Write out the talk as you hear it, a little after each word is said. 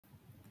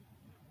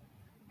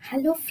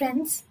Hello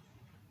friends,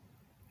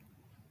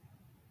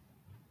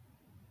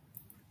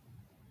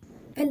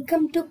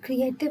 welcome to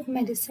Creative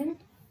Medicine.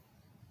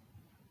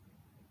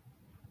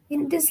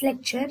 In this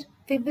lecture,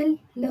 we will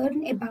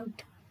learn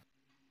about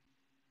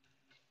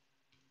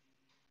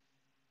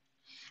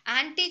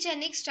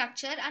antigenic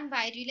structure and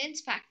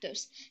virulence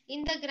factors.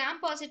 In the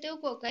gram-positive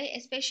cocci,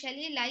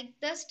 especially like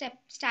the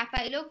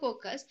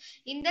Staphylococcus,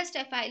 in the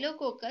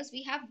Staphylococcus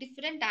we have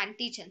different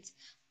antigens.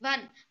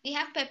 One, we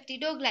have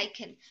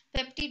peptidoglycan.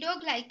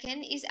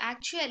 Peptidoglycan is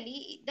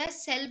actually the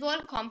cell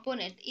wall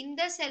component. In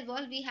the cell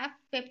wall we have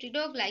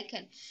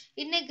peptidoglycan.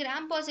 In a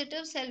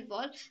gram-positive cell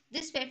wall,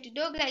 this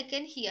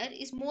peptidoglycan here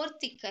is more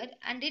thicker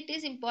and it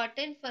is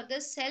important for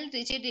the cell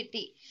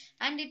rigidity,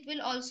 and it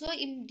will also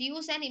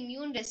induce an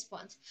immune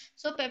response.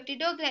 So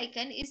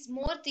peptidoglycan is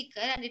more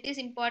thicker and it is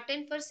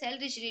important for cell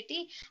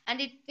rigidity, and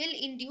it will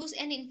induce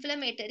an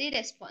inflammatory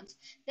response.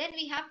 Then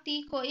we have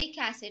teichoic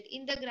acid.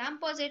 In the gram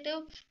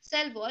positive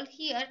cell wall,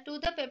 here to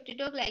the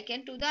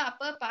peptidoglycan, to the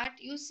upper part,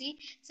 you see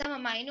some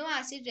amino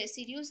acid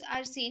residues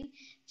are seen,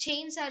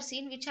 chains are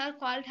seen, which are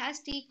called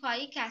as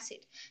teichoic acid.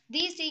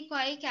 These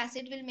teichoic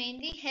acid will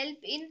mainly help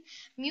in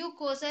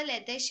mucosal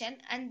adhesion,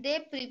 and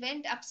they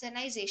prevent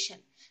upsonization.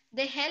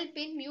 They help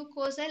in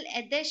mucosal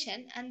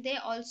adhesion and they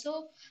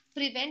also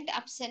prevent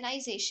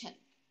upsonization.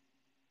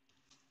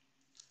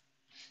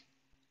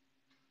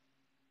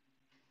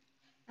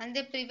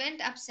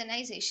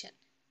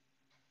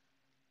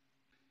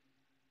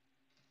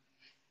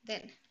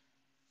 Then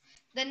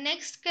the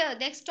next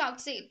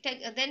toxic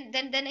then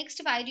the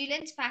next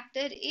virulence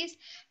factor is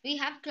we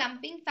have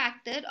clumping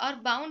factor or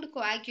bound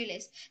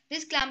coagulase.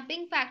 This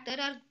clumping factor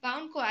or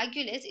bound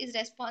coagulase is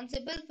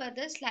responsible for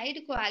the slide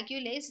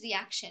coagulase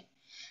reaction.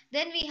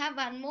 Then we have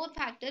one more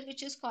factor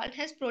which is called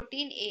as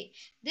protein A.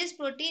 This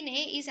protein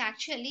A is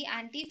actually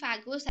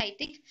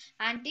antiphagocytic,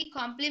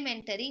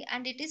 anti-complementary,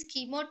 and it is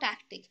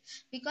chemotactic.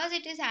 Because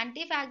it is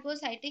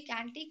antiphagocytic,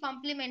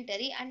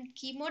 anti-complementary and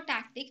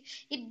chemotactic,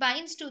 it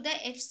binds to the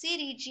FC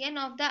region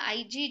of the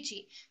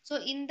IgG. So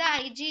in the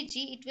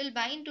IgG, it will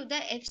bind to the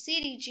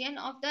FC region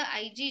of the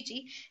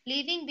IgG,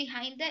 leaving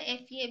behind the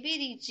FAB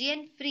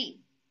region free,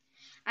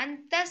 and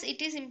thus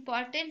it is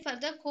important for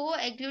the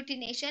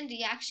co-agglutination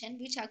reaction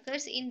which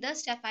occurs in the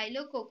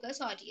Staphylococcus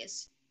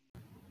aureus.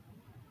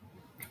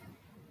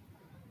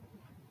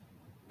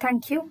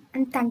 thank you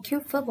and thank you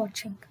for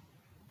watching.